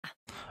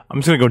I'm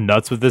just gonna go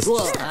nuts with this.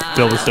 Just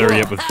fill this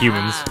area up with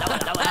humans.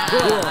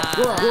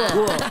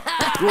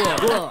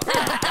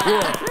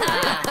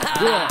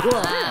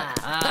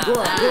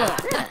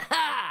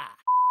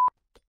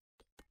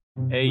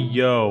 Hey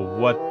yo,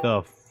 what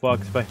the fuck?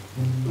 If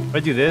I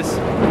do this?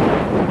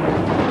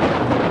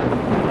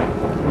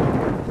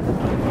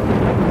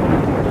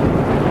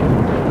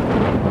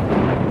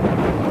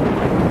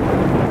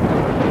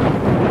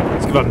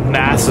 Let's give a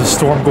massive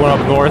storm going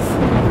up north.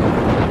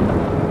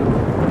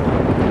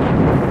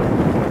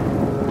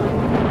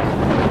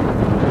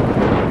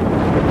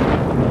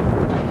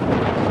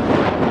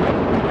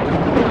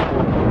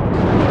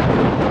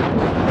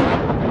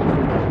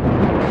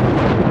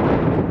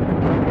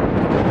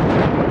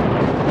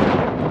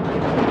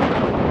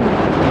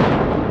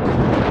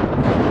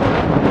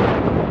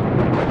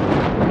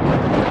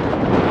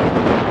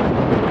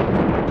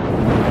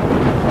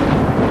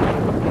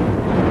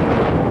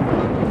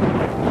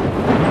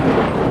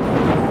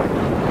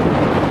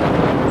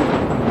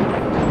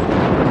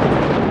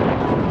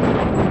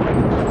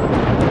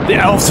 The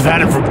elves have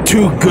had it for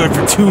too good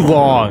for too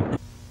long.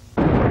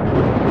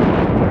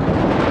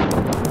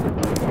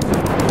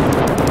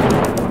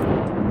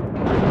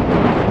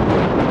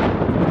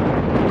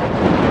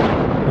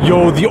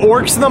 Yo, the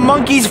orcs and the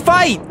monkeys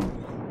fight!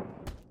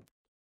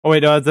 Oh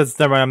wait, no, that's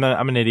never mind.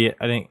 I'm an idiot.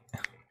 I think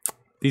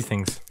these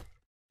things.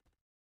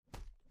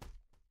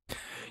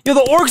 Yo,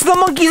 the orcs and the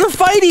monkeys are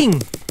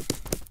fighting!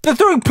 They're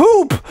throwing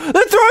poop!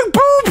 They're throwing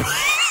poop!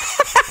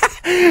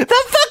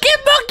 The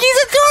fucking monkeys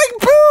are throwing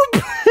poop!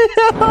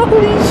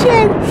 Holy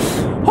shit!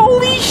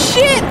 Holy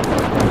shit!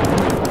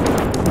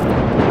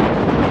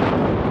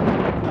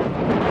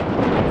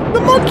 The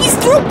monkeys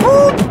threw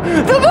poop!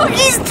 The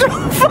monkeys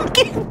threw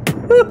fucking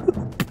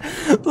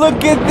poop!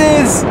 Look at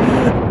this!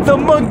 The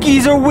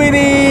monkeys are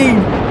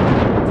winning!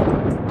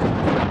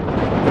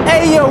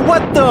 Hey yo,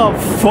 what the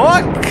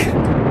fuck?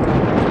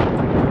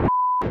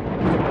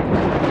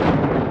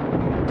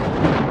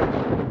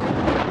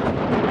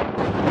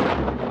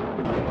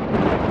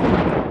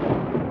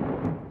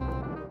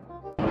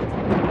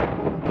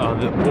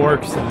 The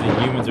orcs and the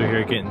humans are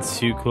here getting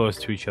too close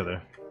to each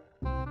other.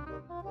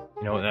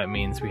 You know what that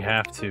means? We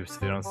have to, so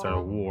they don't start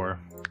a war.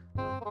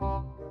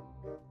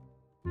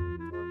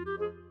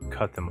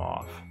 Cut them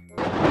off.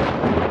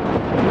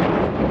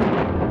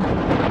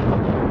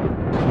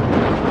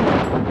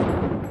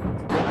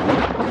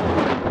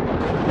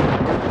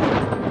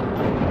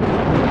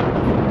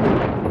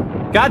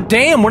 God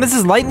damn, when is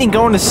this lightning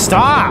going to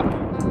stop?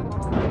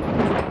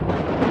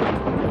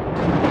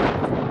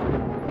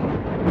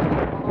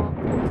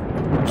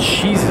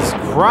 Jesus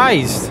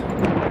Christ!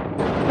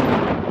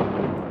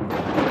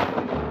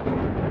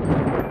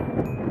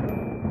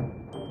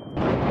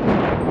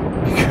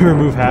 You can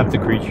remove half the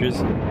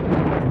creatures.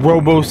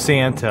 Robo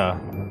Santa.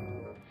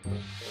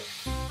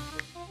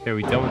 Okay, are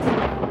we done with it?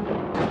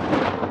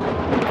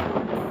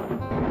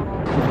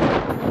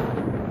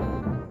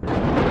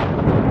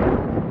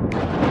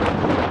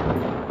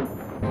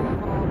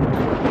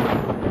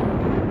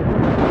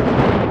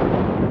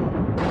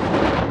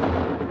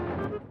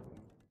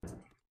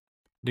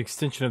 The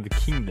extension of the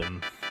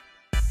kingdom.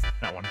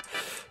 That one.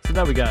 So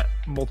now we got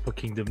multiple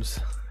kingdoms.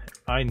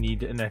 I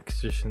need an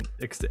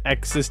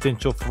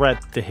existential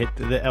threat to hit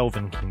the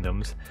elven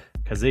kingdoms,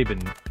 because they've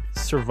been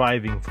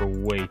surviving for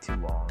way too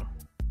long.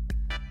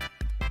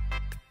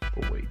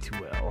 For way too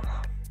well.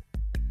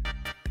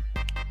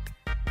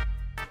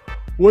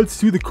 Let's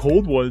do the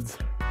cold ones.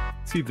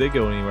 See if they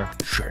go anywhere.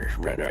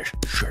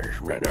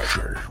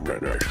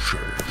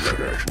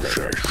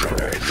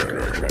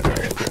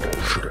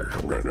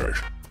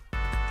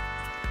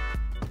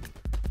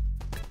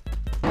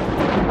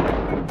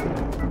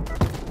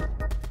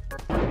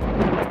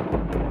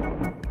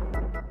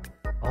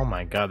 Oh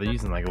my god, they're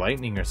using like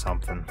lightning or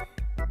something.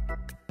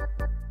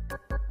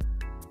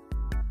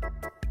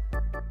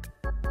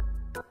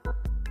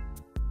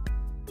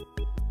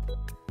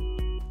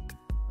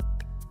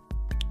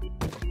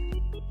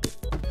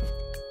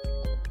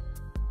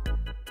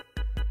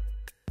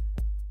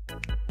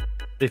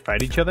 They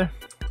fight each other?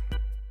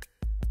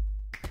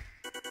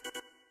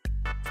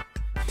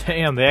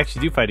 Damn, they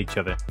actually do fight each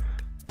other.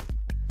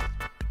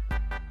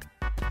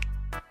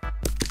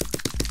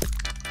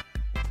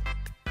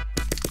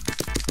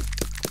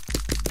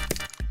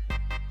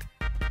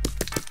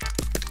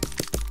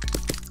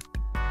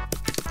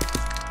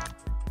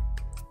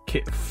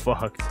 Get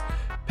fucked.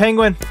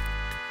 Penguin!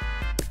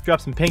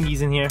 Drop some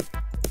pengies in here.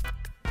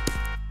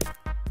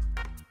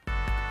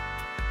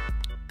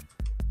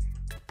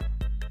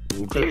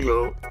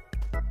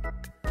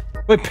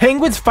 Wait,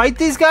 penguins fight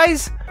these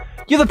guys?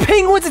 Yo, the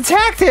penguins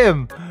attacked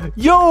him!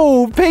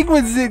 Yo,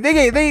 penguins, they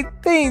ain't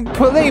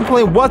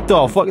playing what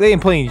the fuck? They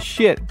ain't playing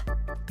shit.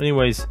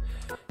 Anyways.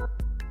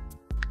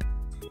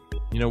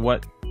 You know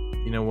what?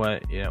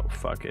 Yeah,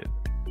 fuck it.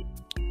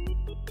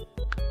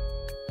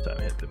 Time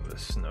to hit them with a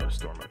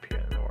snowstorm up here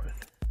in the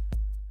north.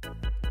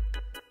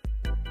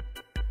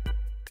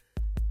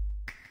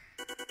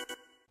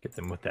 Get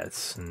them with that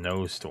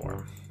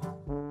snowstorm.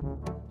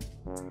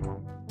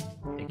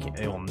 They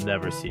They will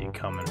never see it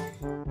coming.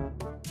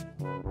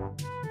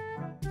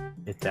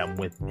 Hit them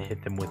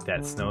with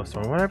that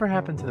snowstorm. Whatever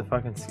happened to the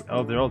fucking?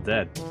 Oh, they're all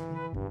dead.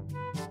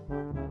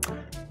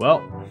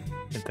 Well,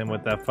 hit them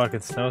with that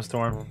fucking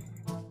snowstorm.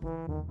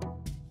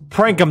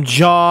 Prank them,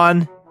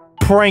 John.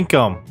 Prank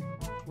them.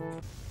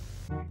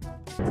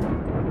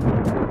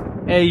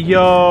 Hey,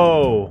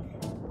 yo.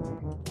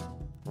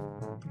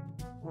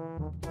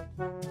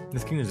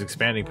 This kingdom's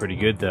expanding pretty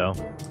good, though.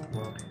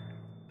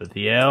 But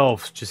the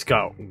elves just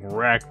got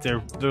wrecked.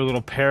 Their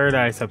little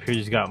paradise up here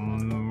just got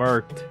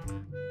murked.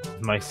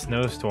 My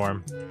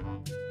snowstorm.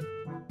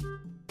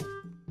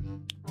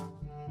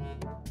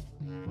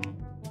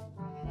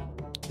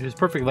 It was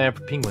perfect land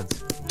for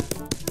penguins.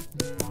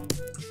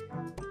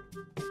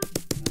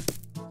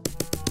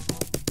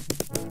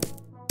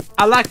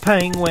 I like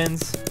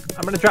penguins.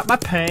 I'm gonna drop my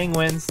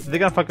penguins. They're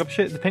gonna fuck up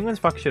shit. The penguins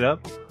fuck shit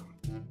up.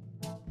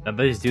 No,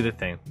 they just do their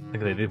thing. Look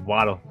at that, they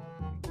waddle.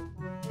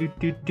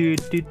 Do.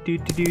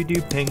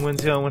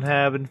 Penguins going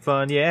having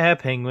fun. Yeah,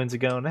 penguins are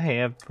gonna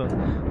have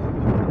fun.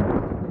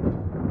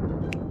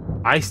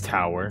 Ice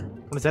tower?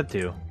 What does that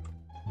do?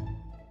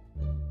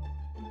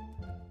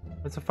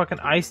 What's a fucking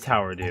ice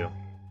tower do?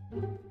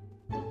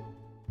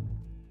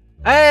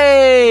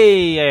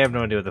 Hey! I have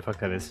no idea what the fuck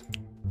that is.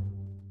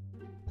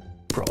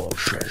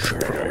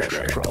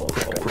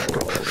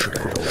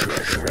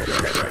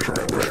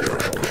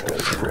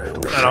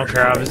 I don't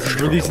care, I'm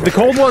just releasing the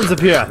cold ones up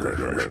here!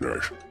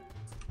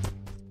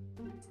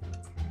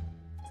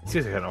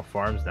 These guys got no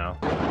farms now.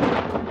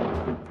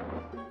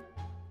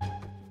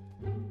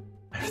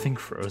 Everything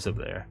froze up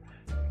there.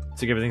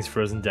 Looks like everything's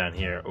frozen down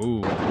here.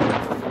 Ooh.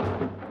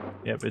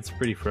 Yep, it's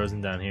pretty frozen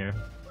down here.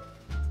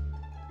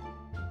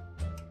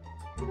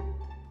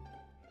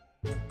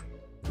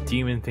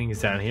 Demon things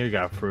down here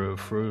got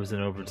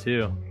frozen over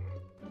too.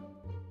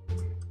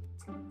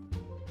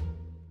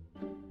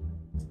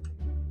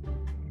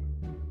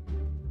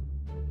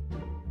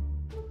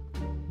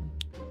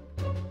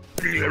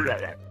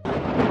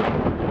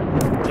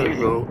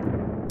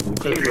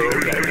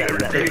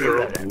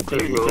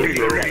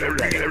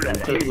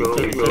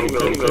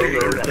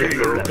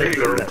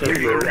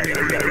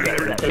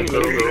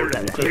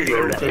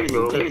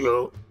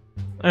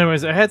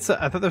 Anyways, I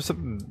thought there was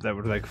something that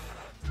would like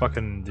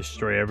fucking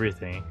destroy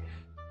everything.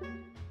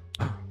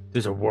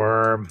 There's a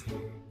worm.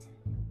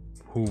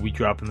 Who we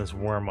dropping this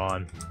worm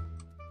on?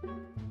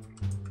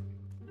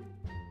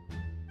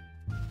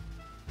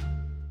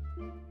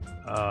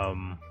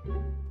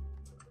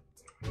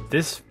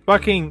 This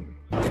fucking...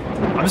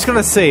 I'm just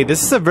gonna say,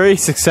 this is a very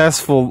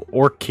successful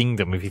orc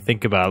kingdom if you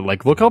think about it.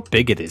 Like, look how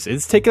big it is.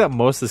 It's taking up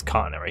most of this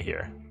continent right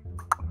here.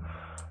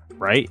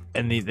 Right?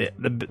 And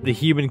the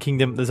human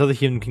kingdom, this other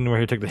human kingdom right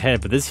here took the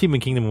head, but this human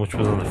kingdom, which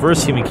was one of the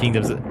first human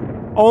kingdoms,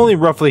 only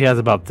roughly has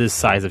about this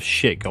size of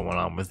shit going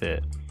on with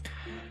it.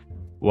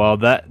 Well,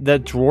 the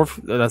dwarf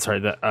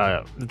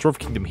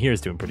kingdom here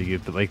is doing pretty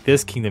good, but like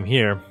this kingdom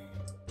here,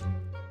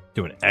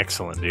 doing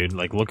excellent, dude.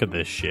 Like, look at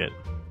this shit.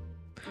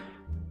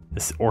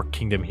 This orc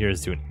kingdom here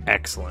is doing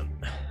excellent.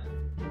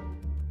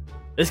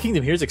 This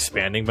kingdom here is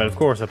expanding, but of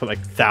course I put like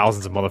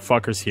thousands of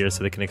motherfuckers here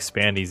so they can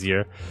expand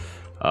easier.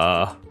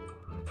 They're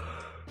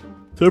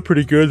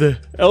pretty good. The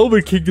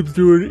Elven kingdom's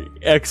doing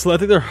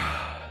excellent. I think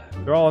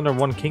they're all under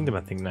one kingdom,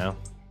 I think now.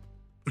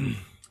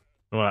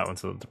 Well, that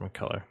one's a different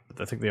color,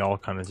 but I think they all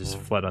kind of just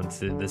fled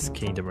onto this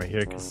kingdom right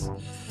here because,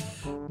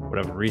 for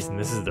whatever reason,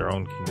 this is their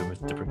own kingdom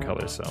with different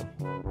colors. So,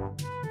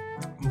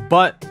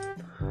 but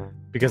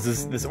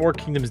because this orc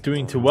kingdom is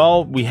doing too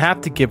well, we have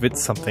to give it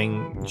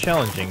something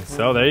challenging.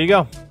 So there you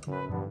go.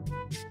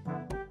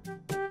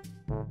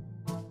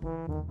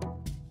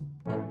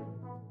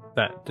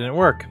 That didn't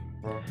work.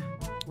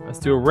 Let's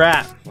do a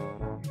rat.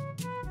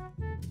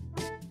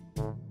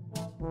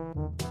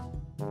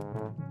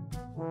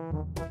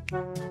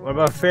 What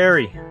about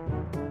fairy?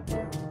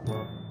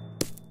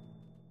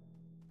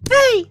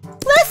 Hey,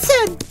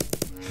 listen!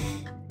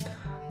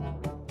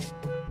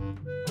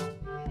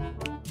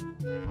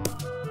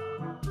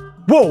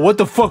 Whoa, what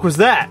the fuck was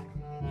that?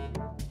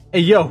 Hey,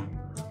 yo,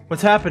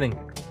 what's happening?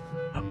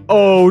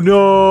 Oh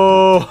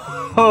no!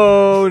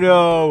 Oh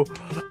no!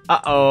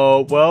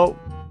 Uh-oh, well,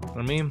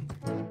 I mean,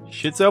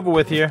 shit's over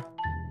with here.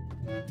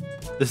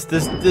 This.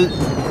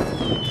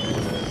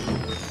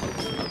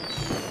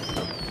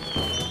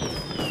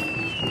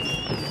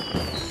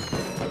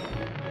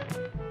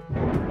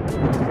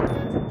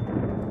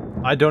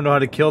 I don't know how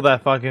to kill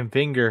that fucking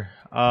finger.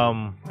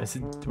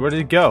 Where did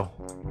it go?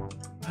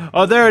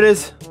 Oh, there it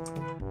is.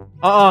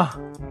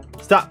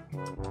 Stop.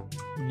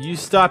 You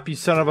stop, you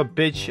son of a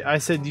bitch. I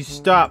said you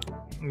stop.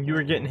 You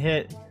were getting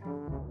hit.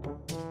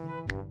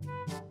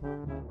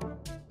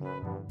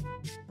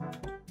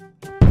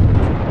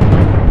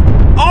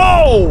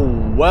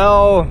 Oh,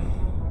 well.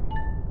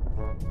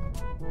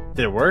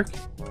 Did it work?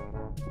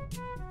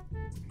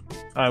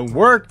 It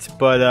worked,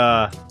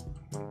 but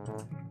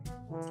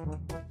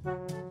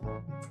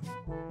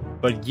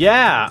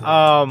yeah,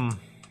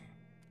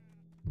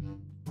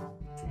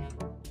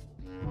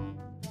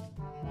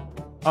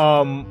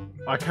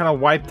 I kind of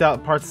wiped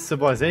out parts of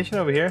civilization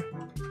over here.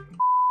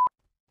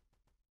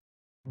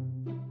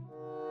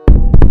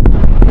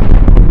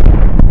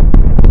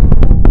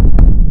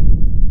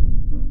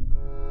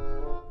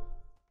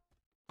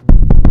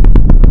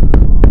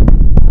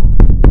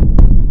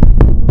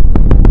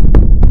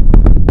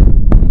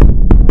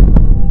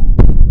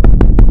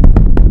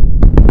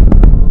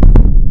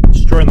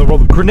 Destroying the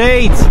world with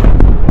grenades!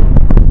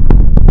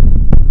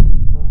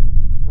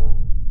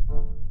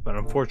 But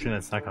unfortunately,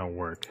 it's not gonna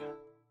work.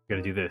 We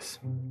gotta do this.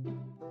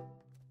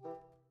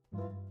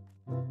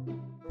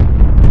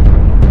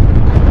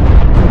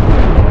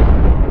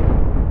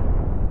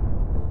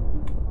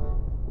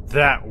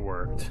 That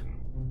worked.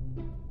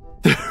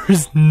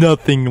 There's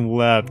nothing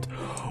left.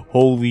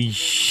 Holy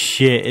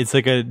shit. It's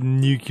like a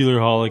nuclear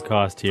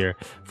holocaust here.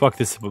 Fuck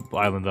this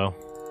island though.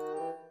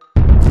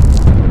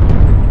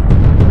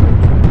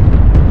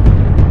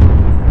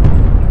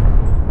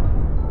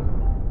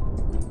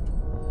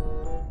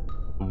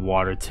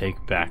 Water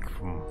take back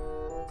from...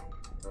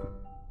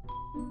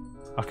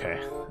 Okay.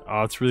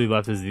 All that's really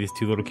left is these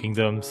two little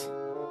kingdoms.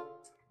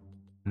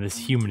 And this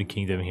human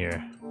kingdom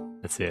here.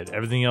 That's it.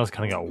 Everything else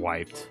kind of got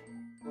wiped.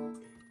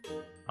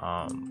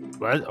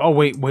 But, oh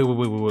wait a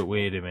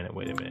minute.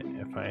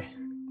 If I...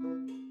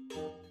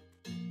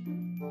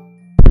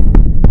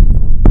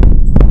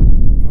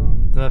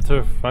 Doesn't that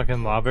throw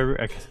fucking lava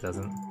everywhere? I guess it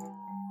doesn't.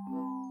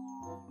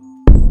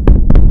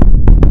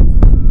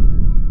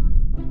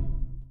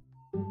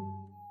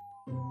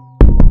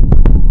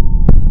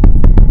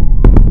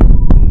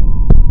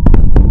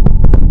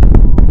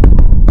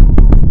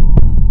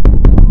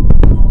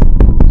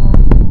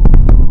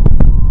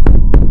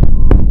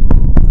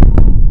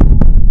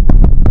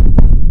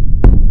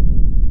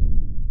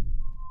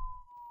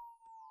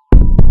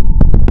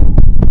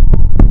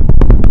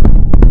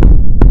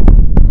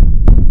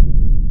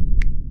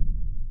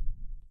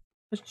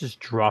 Let's just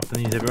drop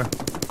these everywhere.